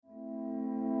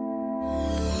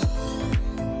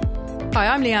Hi,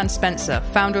 I'm Leanne Spencer,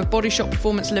 founder of Body Shop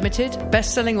Performance Limited,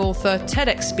 best-selling author,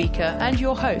 TEDx speaker, and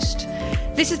your host.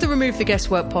 This is the Remove the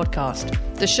Guesswork podcast,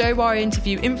 the show where I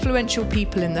interview influential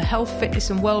people in the health, fitness,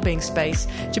 and well-being space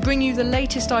to bring you the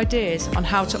latest ideas on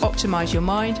how to optimize your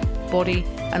mind, body,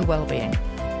 and well-being.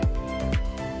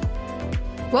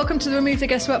 Welcome to the Remove the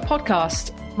Guesswork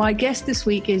podcast. My guest this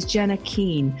week is Jenna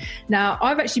Keane. Now,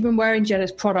 I've actually been wearing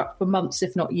Jenna's product for months,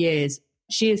 if not years.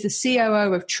 She is the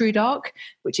COO of TrueDark,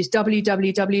 which is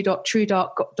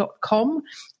www.truedark.com.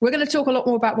 We're going to talk a lot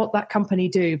more about what that company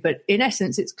do, but in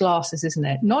essence, it's glasses, isn't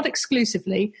it? Not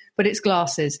exclusively, but it's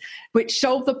glasses, which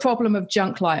solve the problem of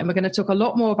junk light. And we're going to talk a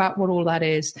lot more about what all that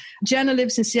is. Jenna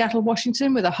lives in Seattle,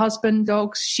 Washington, with a husband,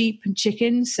 dogs, sheep, and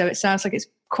chickens. So it sounds like it's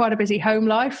quite a busy home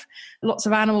life, lots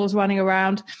of animals running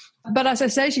around. But as I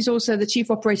say, she's also the Chief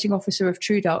Operating Officer of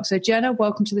TrueDark. So Jenna,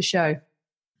 welcome to the show.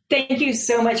 Thank you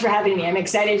so much for having me. I'm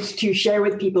excited to share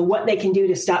with people what they can do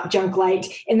to stop junk light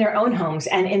in their own homes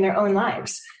and in their own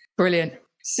lives. Brilliant.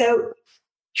 So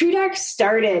TrueDark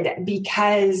started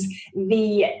because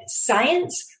the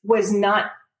science was not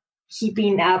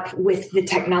keeping up with the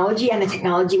technology, and the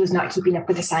technology was not keeping up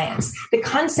with the science. The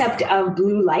concept of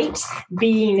blue light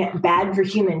being bad for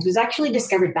humans was actually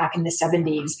discovered back in the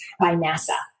 70s by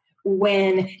NASA.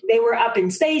 When they were up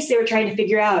in space, they were trying to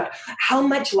figure out how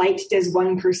much light does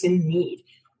one person need.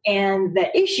 And the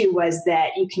issue was that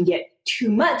you can get too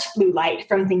much blue light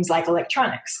from things like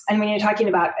electronics. And when you're talking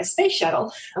about a space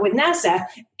shuttle with NASA,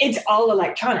 it's all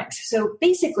electronics. So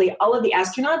basically, all of the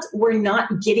astronauts were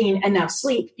not getting enough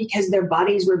sleep because their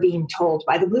bodies were being told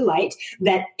by the blue light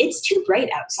that it's too bright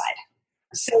outside.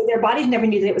 So their bodies never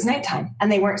knew that it was nighttime,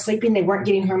 and they weren't sleeping, they weren't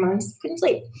getting hormones, couldn't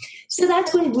sleep. So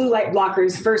that's when blue light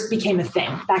blockers first became a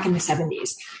thing back in the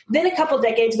 70s. Then a couple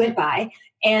decades went by,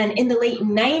 and in the late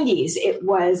 90s, it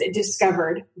was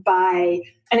discovered by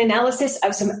an analysis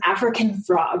of some African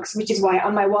frogs, which is why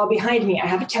on my wall behind me, I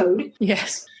have a toad.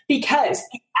 Yes. Because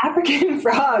African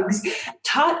frogs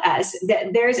taught us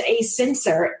that there's a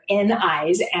sensor in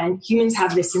eyes, and humans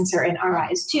have this sensor in our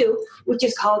eyes too, which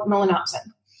is called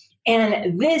melanopsin.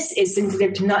 And this is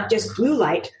sensitive to not just blue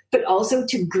light, but also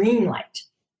to green light.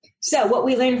 So what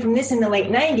we learned from this in the late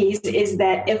 90s is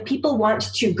that if people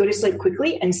want to go to sleep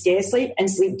quickly and stay asleep and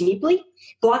sleep deeply,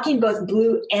 blocking both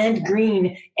blue and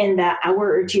green in the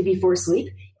hour or two before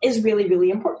sleep is really, really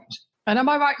important. And am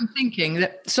I right in thinking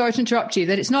that, sorry to interrupt you,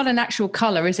 that it's not an actual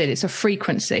color, is it? It's a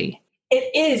frequency. It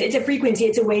is. It's a frequency.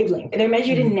 It's a wavelength. They're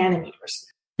measured in nanometers.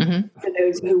 Mm-hmm. For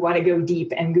those who want to go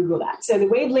deep and Google that. So the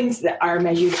wavelengths that are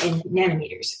measured in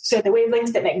nanometers. So the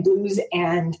wavelengths that make blues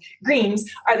and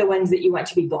greens are the ones that you want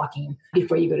to be blocking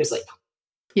before you go to sleep.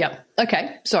 Yeah.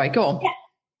 Okay. Sorry, go on.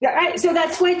 Yeah. Right. So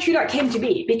that's why TrueDark came to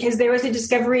be, because there was a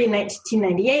discovery in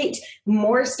 1998.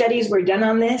 More studies were done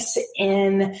on this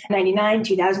in 99,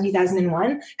 2000,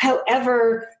 2001.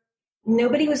 However,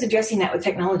 nobody was addressing that with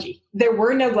technology. There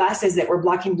were no glasses that were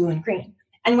blocking blue and green.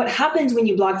 And what happens when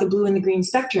you block the blue and the green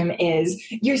spectrum is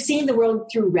you're seeing the world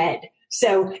through red.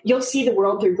 So you'll see the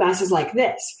world through glasses like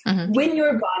this. Mm-hmm. When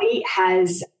your body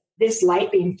has this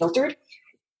light being filtered,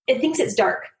 it thinks it's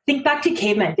dark. Think back to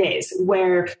caveman days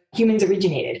where humans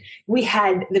originated. We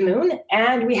had the moon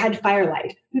and we had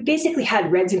firelight. We basically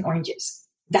had reds and oranges.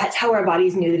 That's how our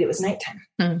bodies knew that it was nighttime.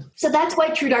 Mm. So that's why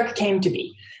TrueDark came to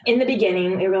be. In the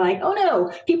beginning, we were like, oh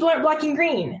no, people aren't blocking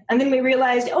green. And then we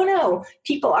realized, oh no,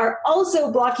 people are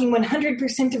also blocking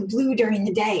 100% of blue during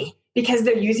the day because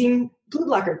they're using blue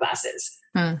blocker glasses.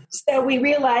 So we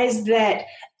realized that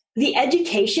the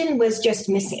education was just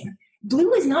missing.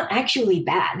 Blue is not actually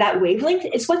bad. That wavelength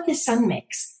is what the sun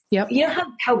makes. Yep. You know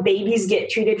how babies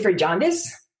get treated for jaundice?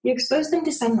 You expose them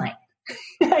to sunlight.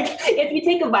 Like if you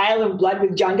take a vial of blood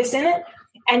with jaundice in it,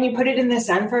 and you put it in the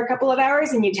sun for a couple of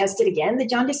hours and you test it again, the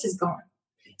jaundice is gone.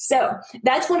 So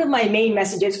that's one of my main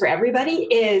messages for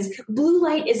everybody is blue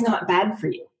light is not bad for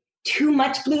you. Too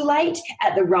much blue light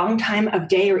at the wrong time of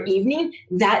day or evening,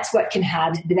 that's what can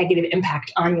have the negative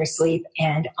impact on your sleep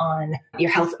and on your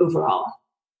health overall.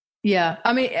 Yeah.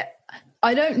 I mean,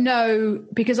 I don't know,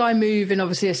 because I move in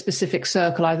obviously a specific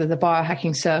circle, either the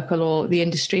biohacking circle or the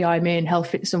industry I'm in,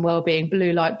 health, fitness and wellbeing,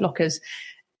 blue light blockers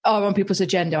are on people's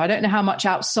agenda. I don't know how much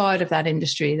outside of that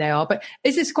industry they are, but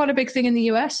is this quite a big thing in the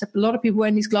US? A lot of people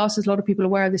wearing these glasses, a lot of people are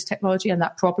aware of this technology and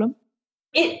that problem.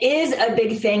 It is a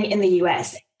big thing in the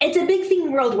US. It's a big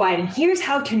thing worldwide. And here's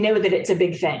how to know that it's a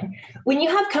big thing. When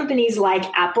you have companies like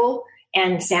Apple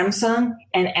and Samsung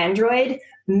and Android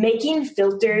making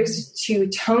filters to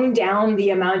tone down the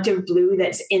amount of blue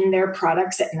that's in their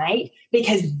products at night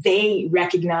because they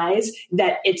recognize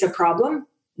that it's a problem,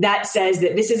 that says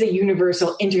that this is a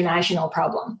universal international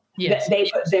problem. that they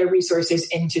put their resources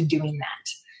into doing that.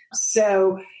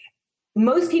 So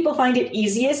most people find it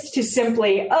easiest to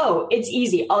simply, it's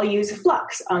easy. I'll use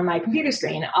Flux on my computer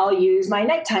screen. I'll use my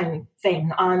nighttime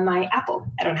thing on my Apple.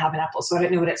 I don't have an Apple, so I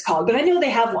don't know what it's called, but I know they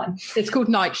have one. It's called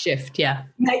Night Shift, yeah.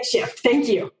 Night Shift, thank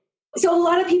you. So a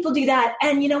lot of people do that.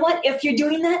 And you know what? If you're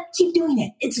doing that, keep doing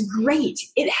it. It's great.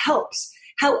 It helps.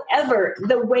 However,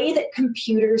 the way that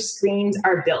computer screens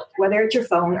are built, whether it's your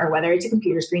phone or whether it's a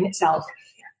computer screen itself,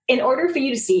 in order for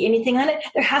you to see anything on it,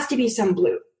 there has to be some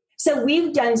blue. So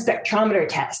we've done spectrometer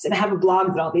tests, and I have a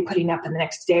blog that I'll be putting up in the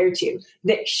next day or two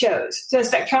that shows. So a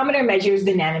spectrometer measures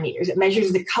the nanometers. It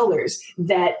measures the colors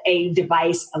that a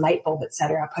device, a light bulb, et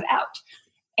cetera, put out.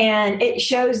 And it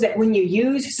shows that when you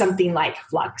use something like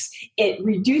Flux, it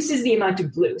reduces the amount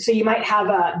of blue. So you might have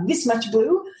this much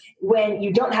blue when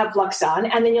you don't have Flux on,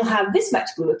 and then you'll have this much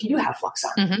blue if you do have Flux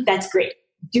on. Mm-hmm. That's great.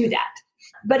 Do that.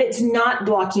 But it's not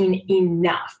blocking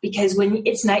enough, because when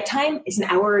it's nighttime, it's an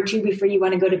hour or two before you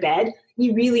want to go to bed.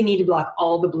 You really need to block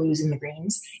all the blues and the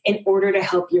greens in order to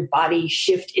help your body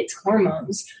shift its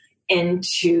hormones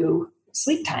into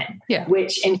sleep time,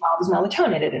 which involves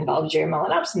melatonin. It involves your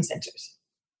melanopsin centers.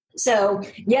 So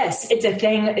yes, it's a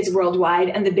thing. It's worldwide,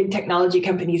 and the big technology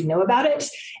companies know about it,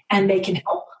 and they can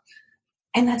help.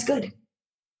 And that's good.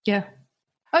 Yeah.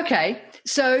 Okay.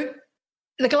 So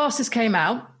the glasses came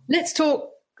out. Let's talk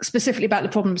specifically about the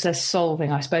problems they're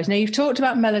solving, I suppose. Now, you've talked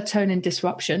about melatonin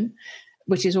disruption,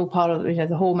 which is all part of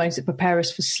the hormones that prepare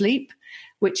us for sleep,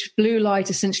 which blue light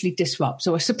essentially disrupts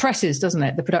or suppresses, doesn't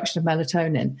it, the production of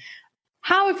melatonin.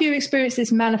 How have you experienced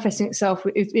this manifesting itself?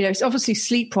 It's obviously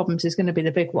sleep problems is going to be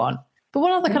the big one. But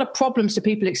what other kind of problems do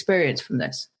people experience from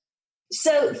this?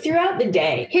 So throughout the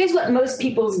day, here's what most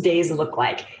people's days look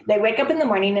like. They wake up in the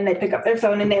morning and they pick up their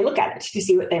phone and they look at it to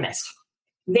see what they missed.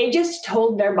 They just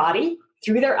told their body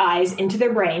through their eyes into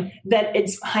their brain that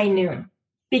it's high noon,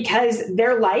 because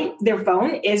their light, their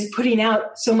phone, is putting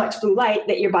out so much blue light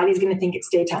that your body's going to think it's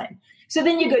daytime. So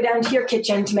then you go down to your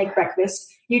kitchen to make breakfast.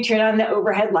 You turn on the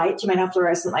overhead lights. You might have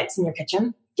fluorescent lights in your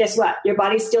kitchen. Guess what? Your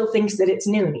body still thinks that it's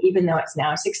noon, even though it's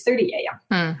now 6:30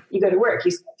 a.m. You go to work.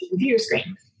 You start your computer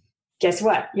screen. Guess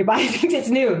what? Your body thinks it's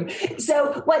noon.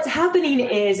 So what's happening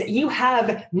is you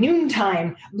have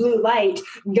noontime blue light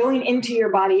going into your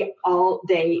body all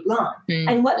day long.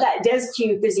 And what that does to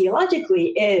you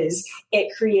physiologically is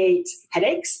it creates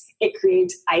headaches, it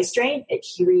creates eye strain, it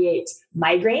creates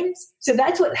migraines. So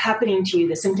that's what's happening to you,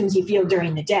 the symptoms you feel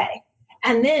during the day.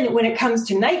 And then when it comes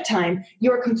to nighttime,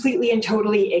 you're completely and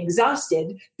totally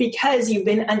exhausted because you've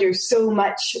been under so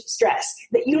much stress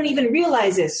that you don't even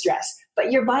realize is stress.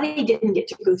 But your body didn't get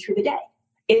to go through the day.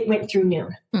 It went through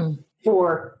noon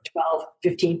for 12,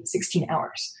 15, 16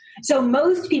 hours. So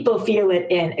most people feel it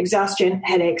in exhaustion,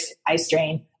 headaches, eye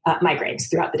strain, migraines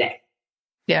throughout the day.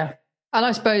 Yeah. And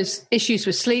I suppose issues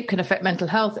with sleep can affect mental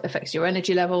health. It affects your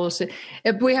energy levels.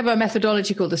 We have a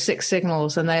methodology called the 6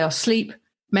 signals, and they are sleep,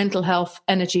 mental health,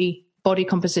 energy, body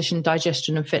composition,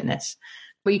 digestion, and fitness.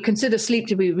 We consider sleep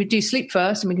to be, we do sleep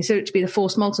first, and we consider it to be the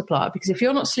force multiplier, because if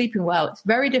you're not sleeping well, it's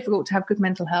very difficult to have good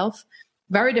mental health,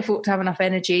 very difficult to have enough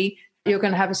energy. You're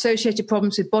going to have associated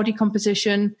problems with body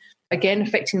composition, again,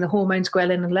 affecting the hormones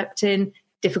ghrelin and leptin,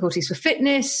 difficulties for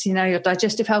fitness, your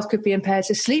digestive health could be impaired.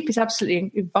 So sleep is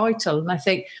absolutely vital. And I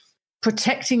think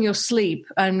protecting your sleep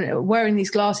and wearing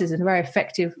these glasses is very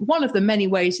effective. One of the many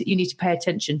ways that you need to pay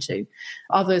attention to.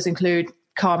 Others include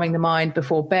calming the mind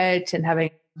before bed and having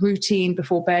routine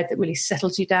before bed that really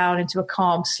settles you down into a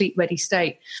calm, sleep-ready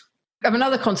state. I have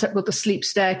another concept called the sleep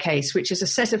staircase, which is a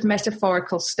set of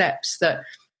metaphorical steps that,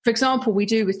 for example, we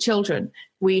do with children.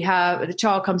 We have the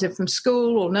child comes in from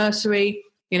school or nursery,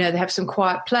 they have some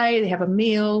quiet play, they have a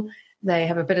meal, they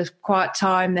have a bit of quiet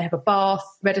time, they have a bath,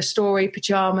 read a story,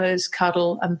 pajamas,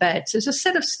 cuddle, and bed. So it's a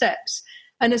set of steps.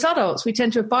 And as adults, we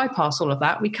tend to bypass all of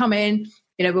that. We come in,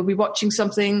 we'll be watching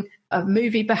something, a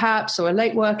movie perhaps, or a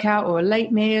late workout or a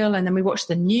late meal, and then we watch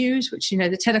the news, which,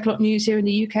 the 10 o'clock news here in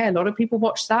the UK, a lot of people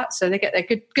watch that. So they get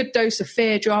their good dose of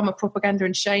fear, drama, propaganda,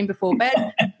 and shame before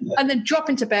bed, and then drop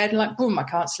into bed and like, boom, I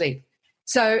can't sleep.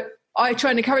 So I try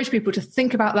and encourage people to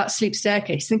think about that sleep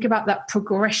staircase, think about that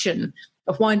progression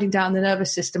of winding down the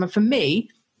nervous system. And for me,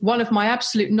 one of my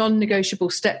absolute non-negotiable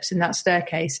steps in that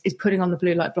staircase is putting on the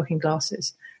blue light blocking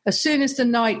glasses. As soon as the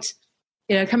night,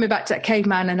 coming back to that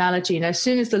caveman analogy, as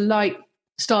soon as the light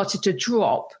started to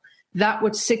drop, that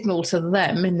would signal to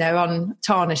them in their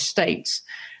untarnished states,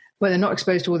 where they're not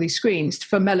exposed to all these screens,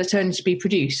 for melatonin to be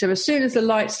produced. So as soon as the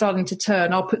light's starting to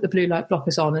turn, I'll put the blue light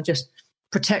blockers on and just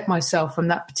protect myself from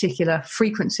that particular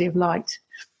frequency of light.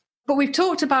 But we've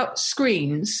talked about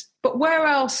screens, but where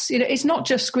else? It's not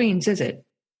just screens, is it?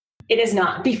 It is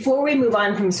not. Before we move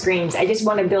on from screens, I just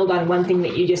want to build on one thing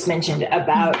that you just mentioned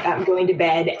about going to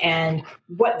bed and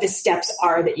what the steps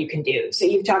are that you can do. So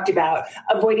you've talked about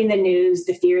avoiding the news,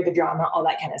 the fear, the drama, all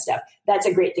that kind of stuff. That's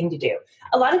a great thing to do.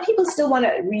 A lot of people still want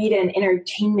to read an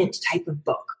entertainment type of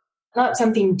book, not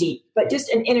something deep, but just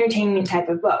an entertainment type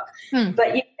of book.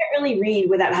 But you can't really read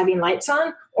without having lights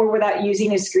on or without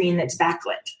using a screen that's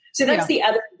backlit. So that's the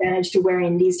other advantage to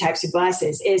wearing these types of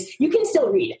glasses is you can still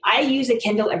read. I use a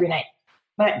Kindle every night,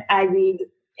 but I read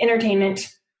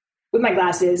entertainment with my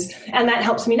glasses, and that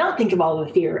helps me not think of all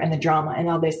the fear and the drama and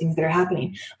all those things that are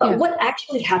happening. But what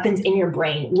actually happens in your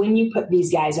brain when you put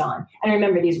these guys on? And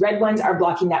remember, these red ones are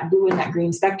blocking that blue and that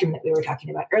green spectrum that we were talking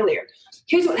about earlier.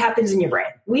 Here's what happens in your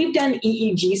brain. We've done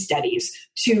EEG studies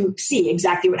to see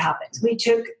exactly what happens. We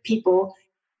took people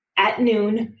at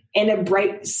noon in a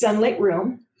bright sunlit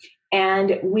room,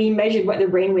 and we measured what their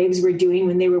brain waves were doing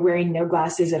when they were wearing no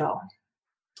glasses at all.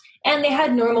 And they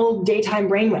had normal daytime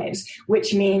brain waves,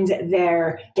 which means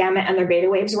their gamma and their beta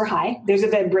waves were high. Those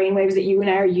are the brain waves that you and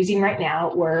I are using right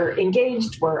now. We're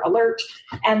engaged, we're alert,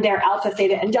 and their alpha,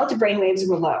 theta, and delta brain waves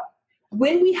were low.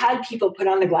 When we had people put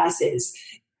on the glasses,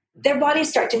 their bodies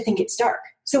start to think it's dark.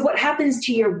 So what happens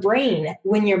to your brain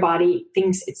when your body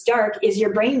thinks it's dark is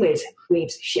your brain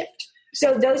waves shift.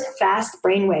 So those fast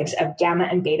brain waves of gamma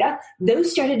and beta,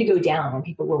 those started to go down when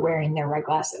people were wearing their red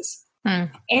glasses.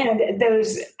 And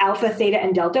those alpha, theta,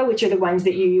 and delta, which are the ones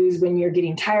that you use when you're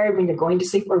getting tired, when you're going to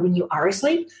sleep, or when you are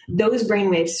asleep, those brain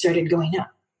waves started going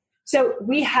up. So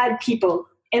we had people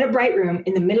in a bright room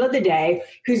in the middle of the day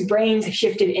whose brains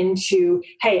shifted into,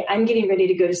 hey, I'm getting ready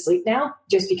to go to sleep now,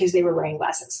 just because they were wearing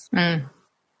glasses.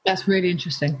 That's really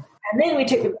interesting. And then we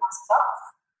took the glasses off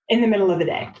in the middle of the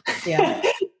day.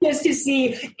 Just to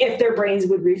see if their brains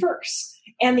would reverse.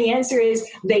 And the answer is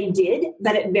they did,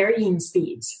 but at varying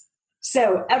speeds.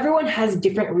 So everyone has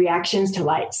different reactions to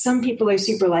light. Some people are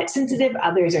super light sensitive,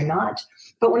 others are not.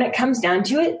 But when it comes down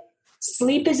to it,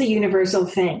 sleep is a universal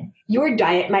thing. Your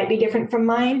diet might be different from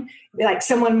mine. Like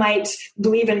someone might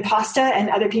believe in pasta and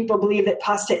other people believe that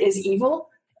pasta is evil,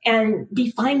 and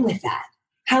be fine with that.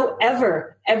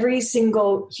 However, every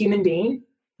single human being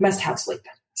must have sleep.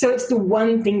 So it's the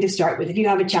one thing to start with. If you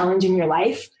have a challenge in your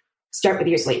life, start with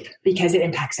your sleep because it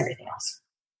impacts everything else.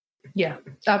 Yeah,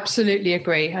 absolutely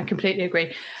agree. I completely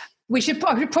agree. I should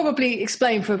probably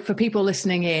explain for people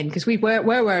listening in, because we're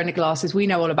wearing the glasses. We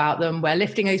know all about them. We're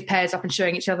lifting those pairs up and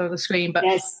showing each other on the screen. But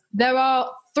there are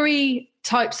 3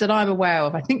 types that I'm aware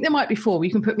of. I think there might be 4.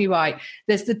 You can put me right.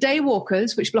 There's the day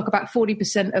walkers, which block about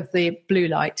 40% of the blue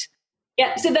light.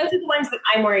 Yeah, so those are the ones that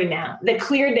I'm wearing now. The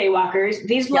clear day walkers,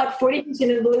 these block 40% of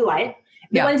the blue light.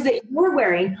 The ones that you're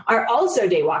wearing are also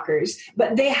day walkers,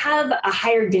 but they have a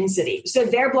higher density. So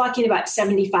they're blocking about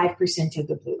 75% of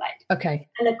the blue light. Okay.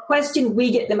 And the question we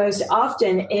get the most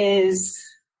often is,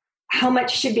 how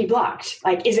much should be blocked?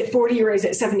 Like, is it 40 or is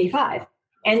it 75?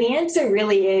 And the answer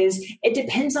really is, it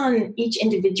depends on each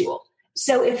individual.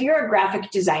 So if you're a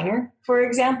graphic designer, for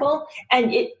example,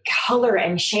 and color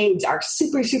and shades are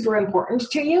super, super important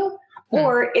to you,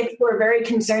 or if you're very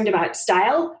concerned about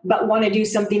style, but want to do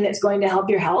something that's going to help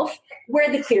your health,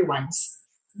 wear the clear ones.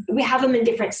 We have them in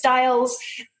different styles.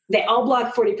 They all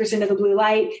block 40% of the blue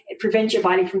light. It prevents your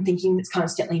body from thinking it's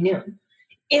constantly noon.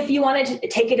 If you wanted to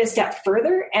take it a step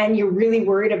further and you're really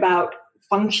worried about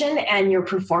function and your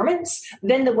performance,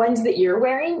 then the ones that you're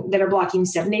wearing that are blocking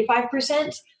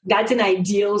 75%, that's an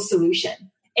ideal solution.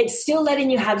 It's still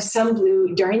letting you have some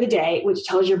blue during the day, which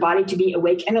tells your body to be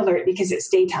awake and alert because it's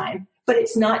daytime, but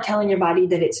it's not telling your body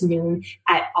that it's noon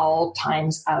at all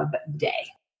times of the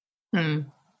day.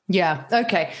 Yeah.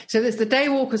 Okay. So there's the day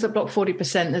walkers that block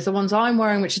 40%. There's the ones I'm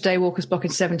wearing, which are day walkers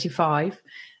blocking 75.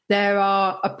 There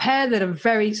are a pair that are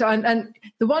very, and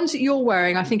the ones that you're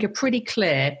wearing, I think, are pretty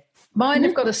clear. Mine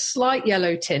have got a slight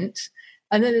yellow tint.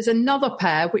 And then there's another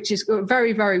pair, which is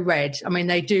very, very red. I mean,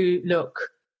 they do look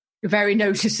very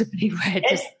noticeably red.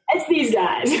 It's these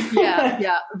guys.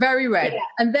 yeah, very red. Yeah.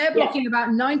 And they're blocking about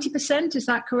 90%, is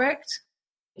that correct?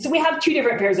 So we have 2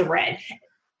 different pairs of red.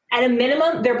 At a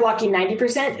minimum, they're blocking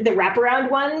 90%. The wraparound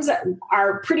ones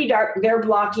are pretty dark. They're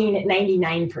blocking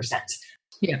 99%.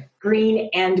 Yeah. Green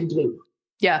and blue.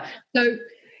 Yeah. So,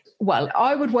 well,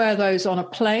 I would wear those on a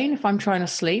plane if I'm trying to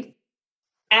sleep.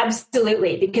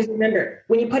 Absolutely. Because remember,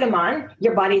 when you put them on,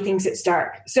 your body thinks it's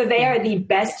dark. So they are the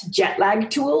best jet lag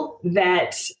tool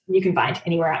that you can find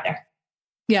anywhere out there.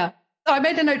 Yeah. I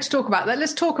made a note to talk about that.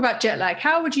 Let's talk about jet lag.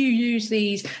 How would you use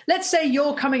these? Let's say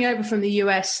you're coming over from the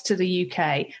US to the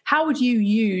UK. How would you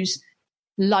use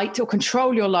light or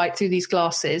control your light through these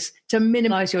glasses to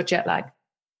minimize your jet lag?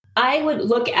 I would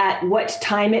look at what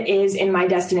time it is in my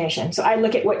destination. So I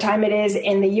look at what time it is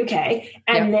in the UK.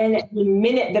 And then the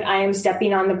minute that I am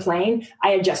stepping on the plane,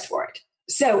 I adjust for it.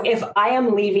 So if I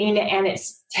am leaving and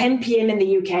it's 10 p.m. in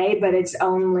the UK, but it's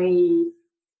only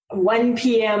 1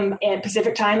 p.m. at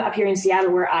Pacific time up here in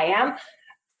Seattle where I am,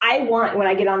 I want, when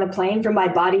I get on the plane, for my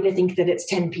body to think that it's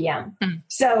 10 p.m.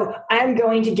 So I'm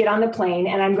going to get on the plane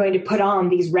and I'm going to put on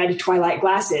these red twilight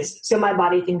glasses so my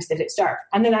body thinks that it's dark.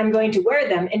 And then I'm going to wear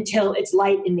them until it's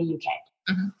light in the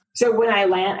UK. So when I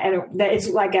land, it's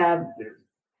like a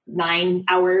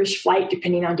 9-hour-ish flight,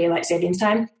 depending on daylight savings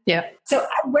time. Yeah. So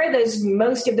I wear those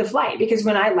most of the flight because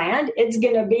when I land, it's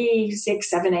going to be 6,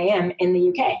 7 a.m. in the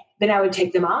UK. Then I would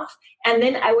take them off and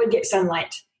then I would get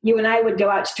sunlight. You and I would go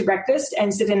out to breakfast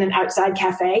and sit in an outside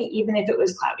cafe, even if it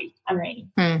was cloudy and rainy.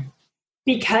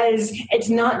 Because it's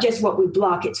not just what we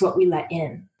block, it's what we let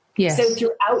in. Yes. So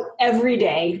throughout every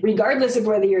day, regardless of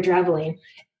whether you're traveling,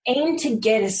 aim to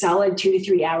get a solid 2 to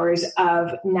 3 hours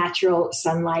of natural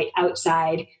sunlight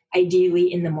outside,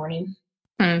 ideally in the morning.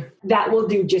 That will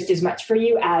do just as much for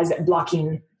you as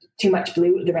blocking too much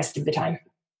blue the rest of the time.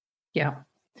 Yeah.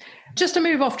 Just to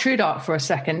move off TrueDark for a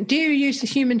second, do you use the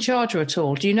Human Charger at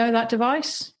all? Do you know that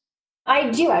device? I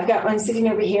do. I've got one sitting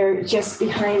over here just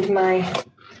behind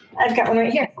I've got one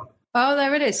right here. Oh,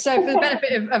 there it is. So for the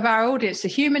benefit of our audience, the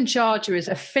Human Charger is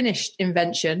a Finnish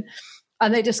invention.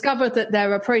 And they discovered that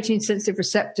there are protein-sensitive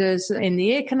receptors in the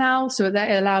ear canal, so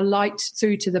they allow light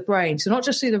through to the brain. So not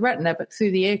just through the retina, but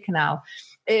through the ear canal.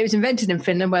 It was invented in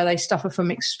Finland, where they suffer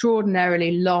from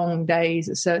extraordinarily long days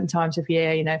at certain times of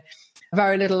year,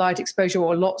 very little light exposure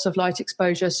or lots of light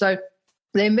exposure. So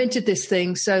they invented this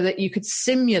thing so that you could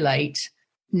simulate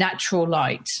natural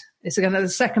light. It's kind of the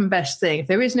second best thing. If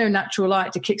there is no natural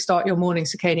light to kickstart your morning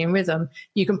circadian rhythm,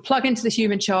 you can plug into the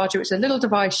Human Charger. It's a little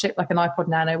device shaped like an iPod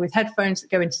Nano with headphones that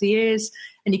go into the ears,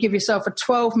 and you give yourself a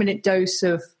 12-minute dose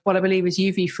of what I believe is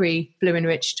UV-free,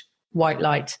 blue-enriched white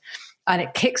light. And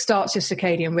it kickstarts your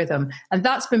circadian rhythm. And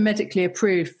that's been medically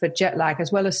approved for jet lag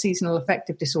as well as seasonal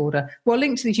affective disorder. We'll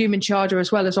link to the Human Charger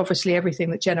as well as obviously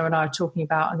everything that Jenna and I are talking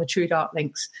about and the TrueDark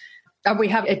links. And we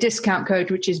have a discount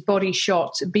code, which is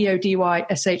BODYSHOT,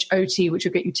 BODYSHOT, which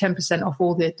will get you 10% off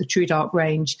all the TrueDark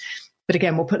range. But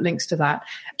again, we'll put links to that.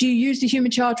 Do you use the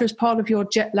Human Charger as part of your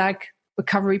jet lag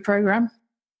recovery program?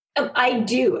 I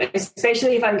do,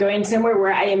 especially if I'm going somewhere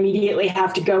where I immediately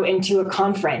have to go into a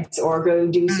conference or go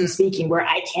do some speaking where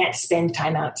I can't spend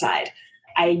time outside.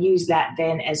 I use that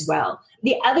then as well.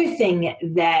 The other thing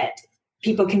that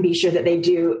people can be sure that they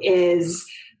do is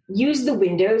use the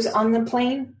windows on the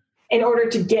plane in order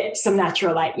to get some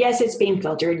natural light. Yes, it's being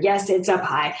filtered. Yes, it's up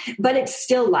high, but it's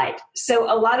still light. So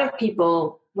a lot of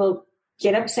people will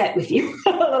get upset with you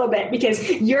a little bit because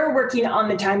you're working on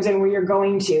the time zone where you're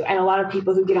going to. And a lot of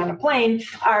people who get on a plane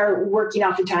are working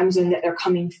off the time zone that they're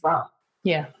coming from.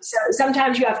 Yeah. So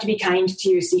sometimes you have to be kind to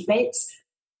your seatmates,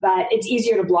 but it's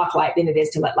easier to block light than it is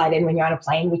to let light in when you're on a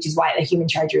plane, which is why the Human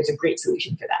Charger is a great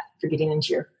solution for that, for getting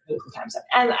into your time zone.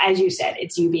 And as you said,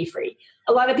 it's UV free.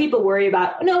 A lot of people worry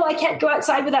about, no, I can't go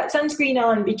outside without sunscreen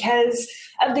on because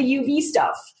of the UV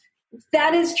stuff.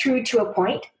 That is true to a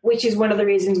point, which is one of the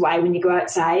reasons why when you go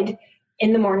outside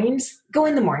in the mornings, go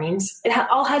in the mornings. It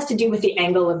all has to do with the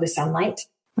angle of the sunlight.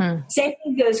 Same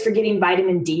thing goes for getting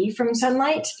vitamin D from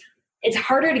sunlight. It's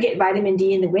harder to get vitamin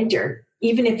D in the winter,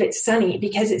 even if it's sunny,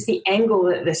 because it's the angle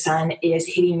that the sun is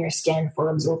hitting your skin for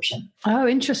absorption. Oh,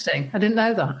 interesting. I didn't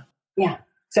know that. Yeah.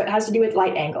 So it has to do with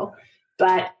light angle.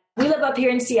 But we live up here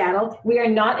in Seattle. We are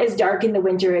not as dark in the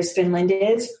winter as Finland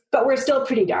is, but we're still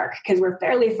pretty dark because we're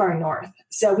fairly far north.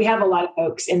 So we have a lot of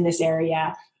folks in this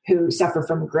area who suffer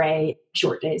from gray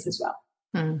short days as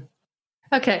well.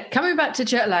 Okay, coming back to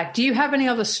jet lag, do you have any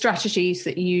other strategies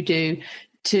that you do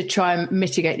to try and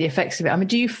mitigate the effects of it? I mean,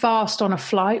 do you fast on a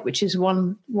flight, which is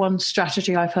one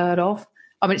strategy I've heard of?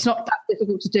 I mean, it's not that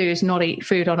difficult to do, is not eat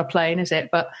food on a plane, is it?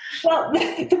 But well,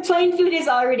 the plane food is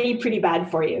already pretty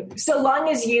bad for you. So long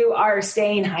as you are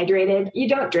staying hydrated, you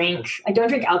don't drink. Don't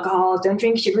drink alcohol. Don't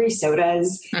drink sugary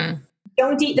sodas.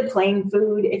 Don't eat the plane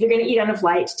food. If you're going to eat on a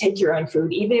flight, take your own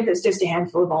food, even if it's just a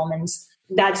handful of almonds.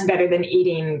 That's better than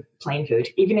eating plane food.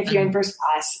 Even if you're in first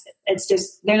class, it's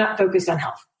just, they're not focused on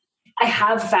health. I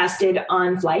have fasted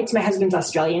on flights. My husband's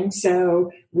Australian, so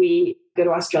we go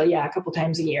to Australia a couple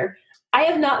times a year. I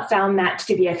have not found that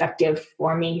to be effective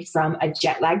for me from a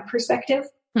jet lag perspective.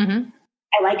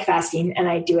 I like fasting and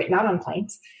I do it not on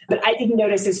planes, but I didn't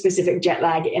notice a specific jet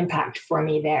lag impact for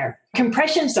me there.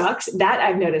 Compression socks, that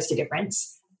I've noticed a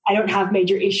difference. I don't have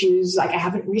major issues. Like I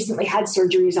haven't recently had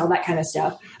surgeries, all that kind of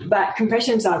stuff, but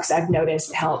compression socks I've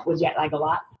noticed help with jet lag a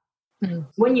lot.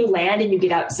 When you land and you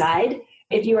get outside,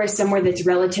 If you are somewhere that's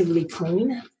relatively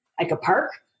clean, like a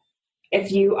park,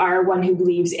 if you are one who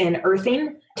believes in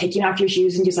earthing, taking off your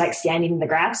shoes and just like standing in the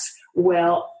grass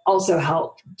will also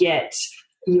help get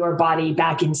your body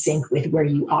back in sync with where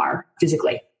you are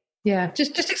physically. Yeah,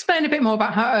 just explain a bit more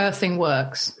about how earthing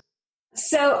works.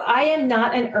 So I am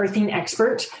not an earthing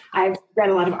expert. I've read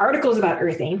a lot of articles about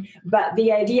earthing, but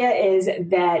the idea is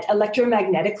that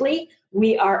electromagnetically,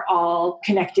 we are all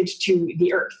connected to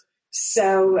the earth.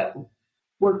 So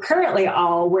we're currently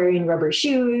all wearing rubber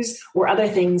shoes or other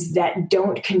things that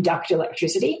don't conduct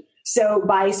electricity. So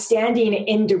by standing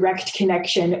in direct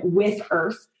connection with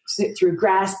earth, through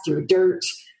grass, through dirt,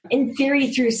 in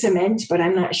theory through cement, but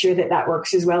I'm not sure that that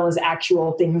works as well as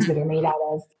actual things that are made out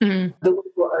of the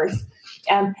local earth,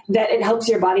 that it helps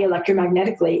your body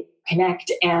electromagnetically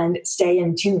connect and stay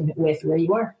in tune with where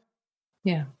you are.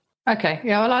 Yeah. Okay.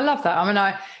 Yeah. Well, I love that. I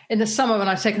mean, in the summer when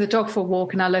I was taking the dog for a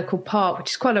walk in our local park,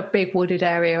 which is quite a big wooded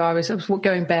area, I was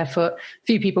going barefoot. A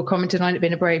few people commented on it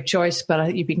being a brave choice, but I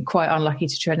think you've been quite unlucky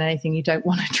to tread anything you don't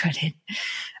want to tread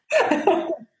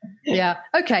in. Yeah.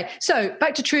 Okay. So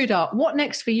back to TrueDark. What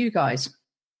next for you guys?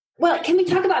 Well, can we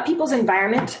talk about people's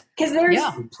environment? Because there's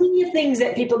plenty of things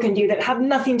that people can do that have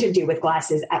nothing to do with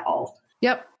glasses at all.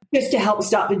 Yep. Just to help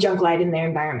stop the junk light in their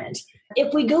environment.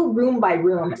 If we go room by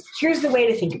room, here's the way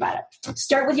to think about it.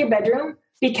 Start with your bedroom,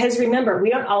 because remember, we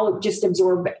don't all just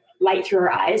absorb light through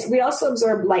our eyes. We also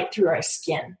absorb light through our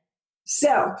skin.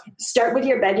 So start with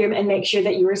your bedroom and make sure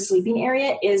that your sleeping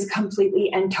area is completely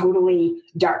and totally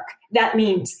dark. That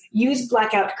means use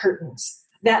blackout curtains.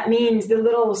 That means the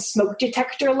little smoke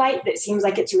detector light that seems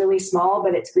like it's really small,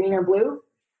 but it's green or blue.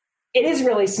 It is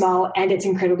really small and it's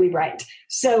incredibly bright.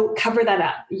 So cover that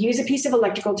up. Use a piece of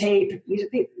electrical tape, use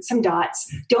some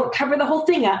dots. Don't cover the whole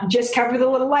thing up, just cover the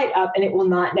little light up, and it will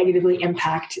not negatively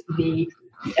impact the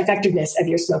effectiveness of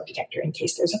your smoke detector in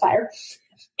case there's a fire.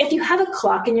 If you have a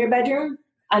clock in your bedroom,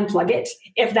 unplug it.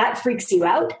 If that freaks you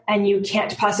out and you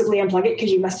can't possibly unplug it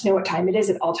because you must know what time it is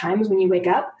at all times when you wake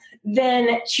up,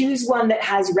 then choose one that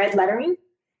has red lettering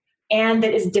and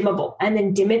that is dimmable, and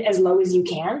then dim it as low as you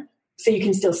can so you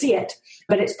can still see it,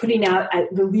 but it's putting out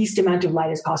the least amount of light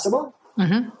as possible.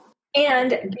 Mm-hmm.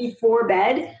 And before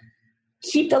bed,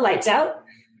 keep the lights out.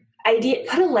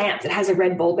 Put a lamp that has a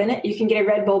red bulb in it. You can get a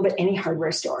red bulb at any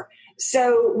hardware store.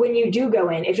 So when you do go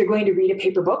in, if you're going to read a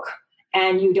paper book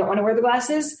and you don't want to wear the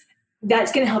glasses,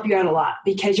 that's going to help you out a lot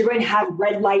because you're going to have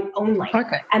red light only.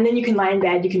 Okay. And then you can lie in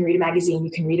bed, you can read a magazine, you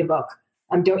can read a book.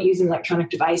 Don't use an electronic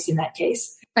device in that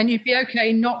case. And you'd be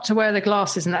okay not to wear the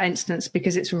glasses in that instance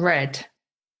because it's red.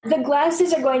 The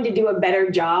glasses are going to do a better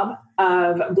job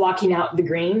of blocking out the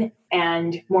green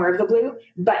and more of the blue,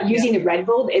 but using a red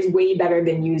bulb is way better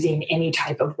than using any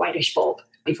type of whitish bulb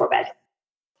before bed.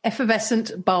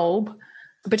 Effervescent bulb,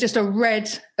 but just a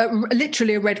red,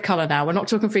 literally a red color now. We're not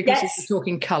talking frequencies, yes. We're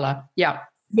talking color. Yeah.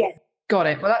 Yes. Got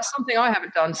it. Well, that's something I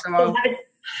haven't done. So I'll have a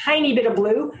tiny bit of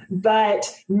blue, but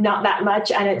not that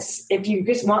much. And it's, if you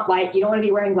just want light, you don't want to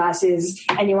be wearing glasses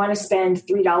and you want to spend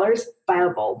 $3, buy a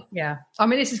bulb. Yeah. I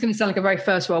mean, this is going to sound like a very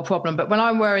first world problem, but when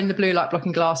I'm wearing the blue light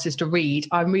blocking glasses to read,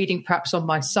 I'm reading perhaps on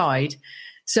my side.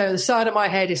 So the side of my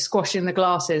head is squashing the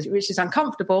glasses, which is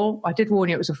uncomfortable. I did warn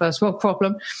you it was a first world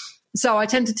problem. So I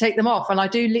tend to take them off, and I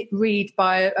do read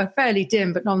by a fairly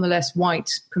dim but nonetheless white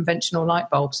conventional light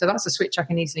bulb. So that's a switch I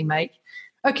can easily make.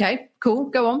 Okay, cool.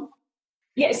 Go on.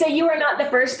 Yeah, so you are not the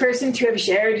first person to have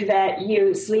shared that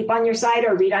you sleep on your side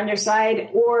or read on your side,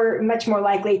 or much more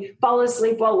likely fall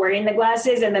asleep while wearing the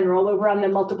glasses and then roll over on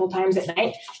them multiple times at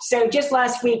night. So just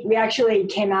last week, we actually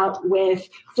came out with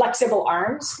flexible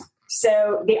arms.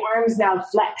 So the arms now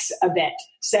flex a bit.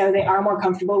 So they are more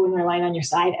comfortable when you're lying on your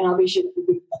side. And I'll be sure to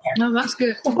do a pair. No, that's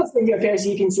good. I'll send you a pair so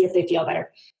you can see if they feel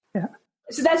better. Yeah.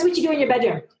 So that's what you do in your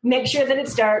bedroom. Make sure that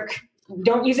it's dark.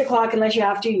 Don't use a clock unless you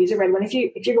have to. Use a red one if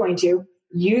you're going to.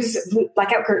 Use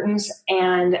blackout curtains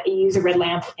and use a red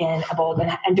lamp and a bulb.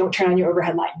 And don't turn on your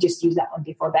overhead light. Just use that one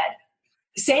before bed.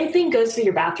 Same thing goes for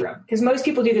your bathroom, because most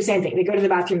people do the same thing. They go to the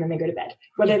bathroom and they go to bed,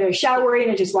 whether they're showering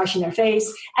or just washing their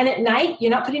face. And at night,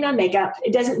 you're not putting on makeup.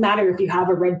 It doesn't matter if you have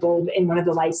a red bulb in one of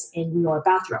the lights in your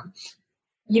bathroom.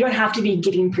 You don't have to be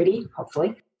getting pretty,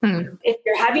 hopefully. If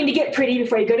you're having to get pretty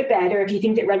before you go to bed, or if you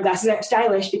think that red glasses aren't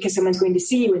stylish because someone's going to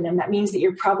see you in them, that means that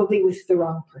you're probably with the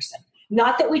wrong person.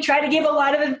 Not that we try to give a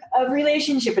lot of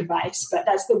relationship advice, but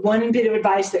that's the one bit of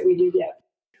advice that we do give.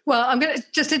 Well, I'm going to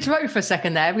just interrupt you for a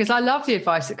second there, because I love the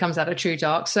advice that comes out of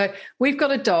TrueDark. So we've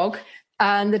got a dog,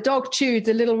 and the dog chewed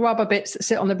the little rubber bits that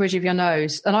sit on the bridge of your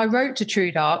nose. And I wrote to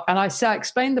TrueDark and I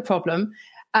explained the problem,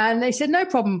 and they said, no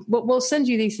problem, we'll send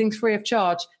you these things free of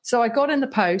charge. So I got in the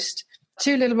post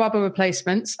 2 little rubber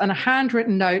replacements, and a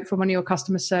handwritten note from one of your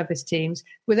customer service teams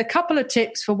with a couple of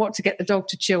tips for what to get the dog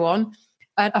to chew on.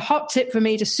 And a hot tip for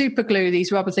me to super glue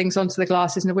these rubber things onto the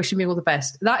glasses, and wishing me all the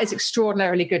best. That is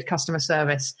extraordinarily good customer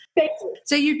service. Thank you.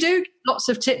 So you do lots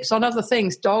of tips on other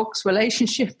things, dogs,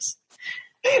 relationships.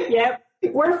 Yep.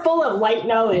 We're full of light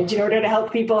knowledge in order to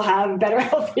help people have better,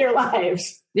 healthier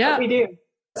lives. Yeah. We do.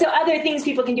 So other things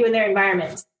people can do in their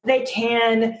environment. They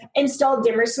can install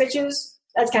dimmer switches.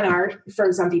 That's kind of hard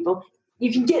for some people.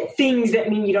 You can get things that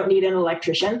mean you don't need an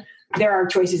electrician. There are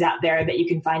choices out there that you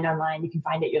can find online. You can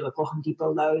find at your local Home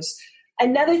Depot, Lowe's.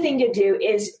 Another thing to do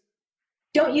is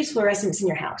don't use fluorescents in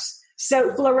your house.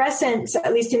 So fluorescents,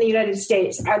 at least in the United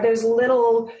States, are those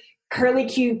little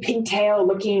curlicue pigtail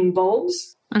looking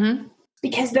bulbs. Mm-hmm.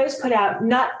 Because those put out,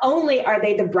 not only are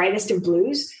they the brightest of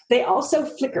blues, they also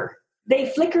flicker. They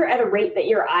flicker at a rate that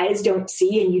your eyes don't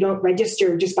see and you don't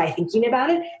register just by thinking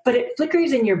about it, but it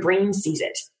flickers and your brain sees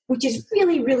it, which is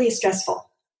really, really stressful.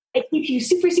 It keeps you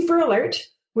super, super alert,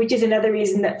 which is another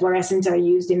reason that fluorescents are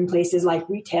used in places like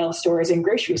retail stores and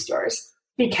grocery stores,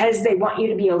 because they want you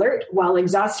to be alert while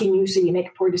exhausting you so you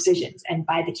make poor decisions and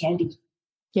buy the candy.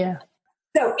 Yeah.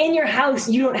 So in your house,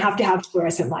 you don't have to have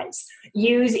fluorescent lights.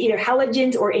 Use either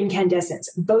halogens or incandescents.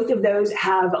 Both of those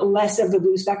have less of the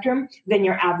blue spectrum than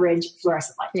your average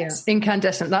fluorescent light. Yeah,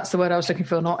 incandescent. That's the word I was looking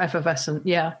for, not effervescent.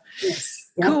 Yeah. Yes.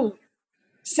 Cool.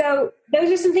 So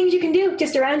those are some things you can do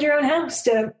just around your own house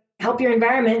to help your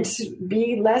environment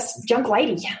be less junk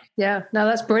lighty. Yeah, no,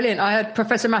 that's brilliant. I had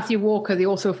Professor Matthew Walker, the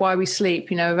author of Why We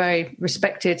Sleep, a very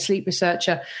respected sleep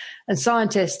researcher and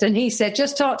scientist. And he said,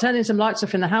 just start turning some lights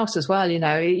off in the house as well. You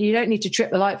don't need to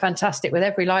trip the light fantastic with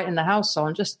every light in the house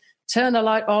on. Just turn the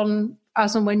light on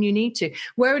as and when you need to.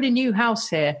 We're in a new house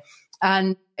here,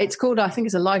 and it's called, I think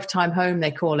it's a lifetime home, they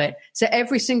call it. So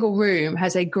every single room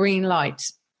has a green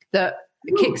light that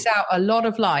kicks out a lot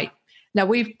of light. Now,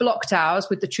 we've blocked ours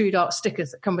with the TrueDark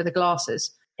stickers that come with the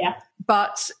glasses. Yeah.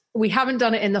 But we haven't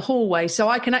done it in the hallway, so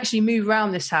I can actually move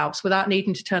around this house without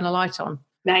needing to turn a light on.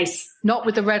 Nice. Not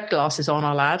with the red glasses on,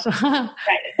 I'll add. Right.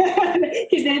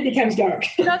 Because then it becomes dark.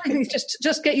 I think it's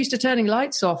just get used to turning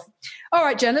lights off. All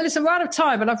right, Jenna, listen, we're out of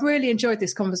time, but I've really enjoyed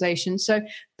this conversation. So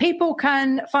people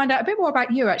can find out a bit more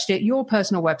about you, actually, at your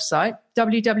personal website,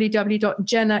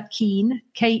 www.jennakeane,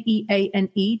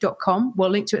 KEANE.com. We'll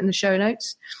link to it in the show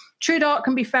notes. TrueDark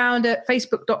can be found at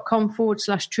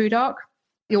facebook.com/TrueDark.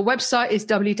 Your website is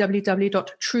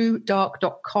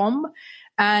www.truedark.com.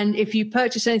 And if you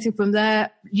purchase anything from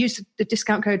there, use the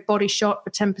discount code BODYSHOT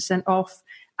for 10% off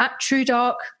at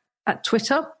TrueDark at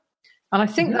Twitter. And I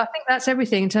think that's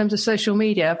everything in terms of social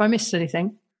media. Have I missed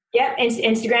anything? Yeah,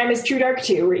 Instagram is TrueDark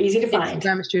too. We're easy to find.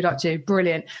 Instagram is TrueDark too.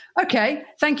 Brilliant. Okay,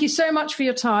 thank you so much for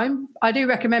your time. I do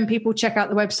recommend people check out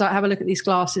the website, have a look at these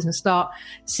glasses and start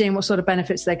seeing what sort of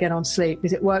benefits they get on sleep,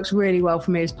 because it works really well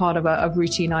for me as part of a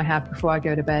routine I have before I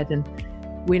go to bed. And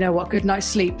we know what good night's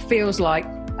sleep feels like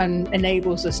and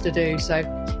enables us to do. So,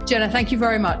 Jenna, thank you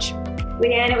very much.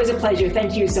 Leanne, it was a pleasure.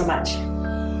 Thank you so much.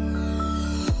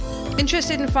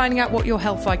 Interested in finding out what your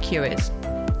health IQ is?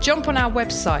 Jump on our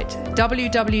website,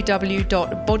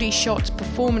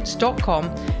 www.bodyshotperformance.com,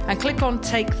 and click on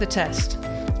Take the Test.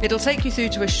 It'll take you through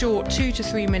to a short 2 to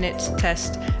 3 minute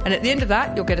test, and at the end of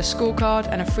that, you'll get a scorecard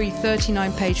and a free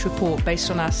 39-page report based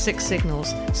on our 6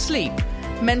 signals: sleep,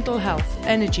 mental health,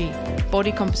 energy,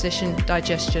 body composition,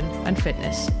 digestion, and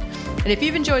fitness. And if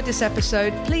you've enjoyed this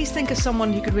episode, please think of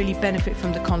someone who could really benefit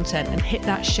from the content and hit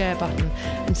that share button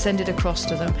and send it across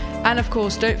to them. And of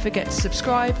course, don't forget to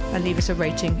subscribe and leave us a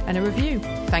rating and a review.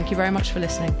 Thank you very much for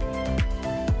listening.